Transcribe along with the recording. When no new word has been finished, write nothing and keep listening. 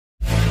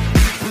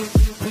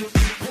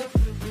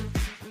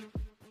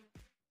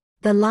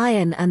The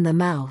Lion and the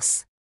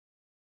Mouse.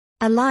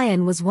 A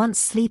lion was once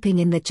sleeping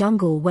in the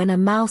jungle when a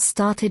mouse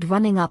started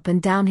running up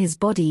and down his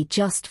body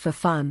just for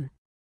fun.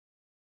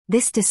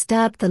 This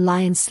disturbed the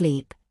lion's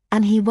sleep,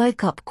 and he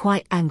woke up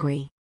quite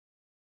angry.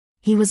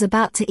 He was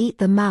about to eat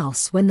the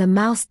mouse when the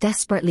mouse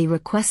desperately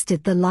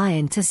requested the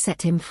lion to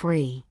set him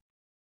free.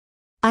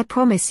 "I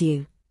promise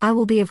you, I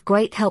will be of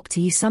great help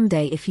to you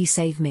someday if you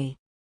save me."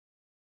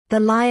 The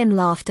lion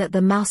laughed at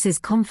the mouse's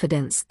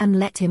confidence and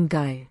let him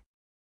go.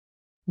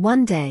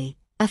 One day,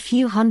 a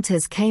few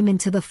hunters came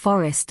into the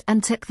forest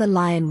and took the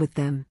lion with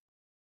them.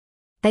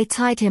 They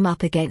tied him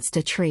up against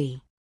a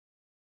tree.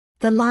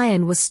 The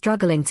lion was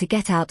struggling to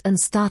get out and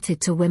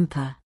started to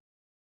whimper.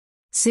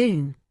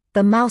 Soon,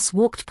 the mouse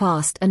walked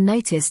past and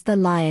noticed the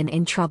lion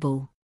in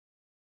trouble.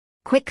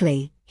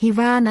 Quickly, he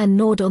ran and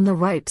gnawed on the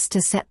ropes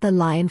to set the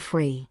lion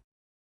free.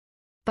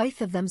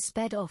 Both of them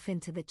sped off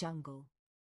into the jungle.